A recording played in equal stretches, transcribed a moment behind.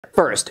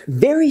First,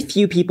 very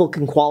few people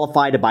can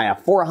qualify to buy a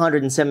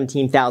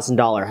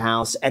 $417,000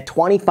 house at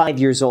 25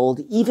 years old,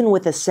 even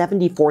with a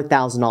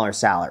 $74,000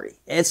 salary.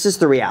 It's just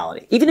the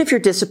reality. Even if you're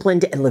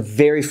disciplined and live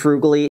very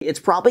frugally, it's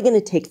probably going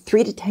to take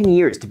 3 to 10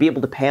 years to be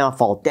able to pay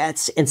off all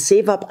debts and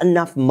save up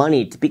enough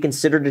money to be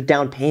considered a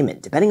down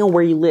payment, depending on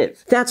where you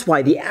live. That's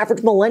why the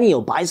average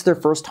millennial buys their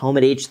first home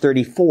at age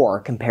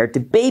 34 compared to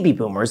baby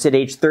boomers at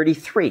age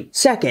 33.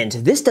 Second,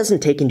 this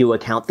doesn't take into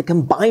account the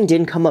combined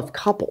income of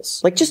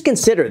couples. Like, just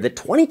consider that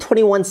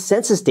 2021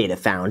 census data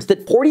found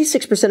that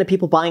 46% of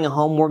people buying a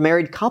home were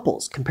married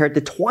couples, compared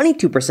to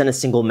 22% of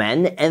single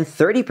men and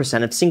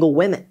 30% of single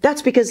women.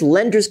 That's because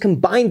lenders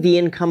combine the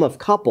income of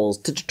couples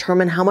to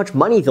determine how much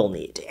money they'll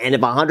need, and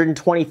if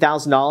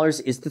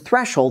 $120,000 is the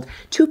threshold,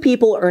 two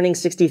people earning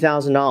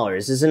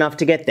 $60,000 is enough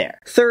to get there.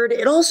 Third,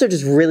 it also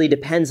just really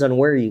depends on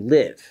where you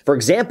live. For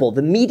example,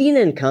 the median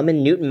income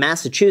in Newton,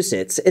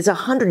 Massachusetts is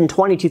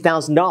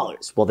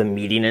 $122,000, while the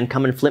median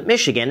income in Flint,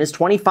 Michigan is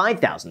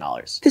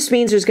 $25,000. This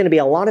means there's going to be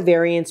a lot of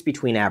variance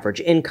between average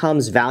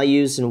incomes,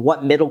 values, and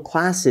what middle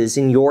class is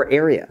in your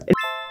area.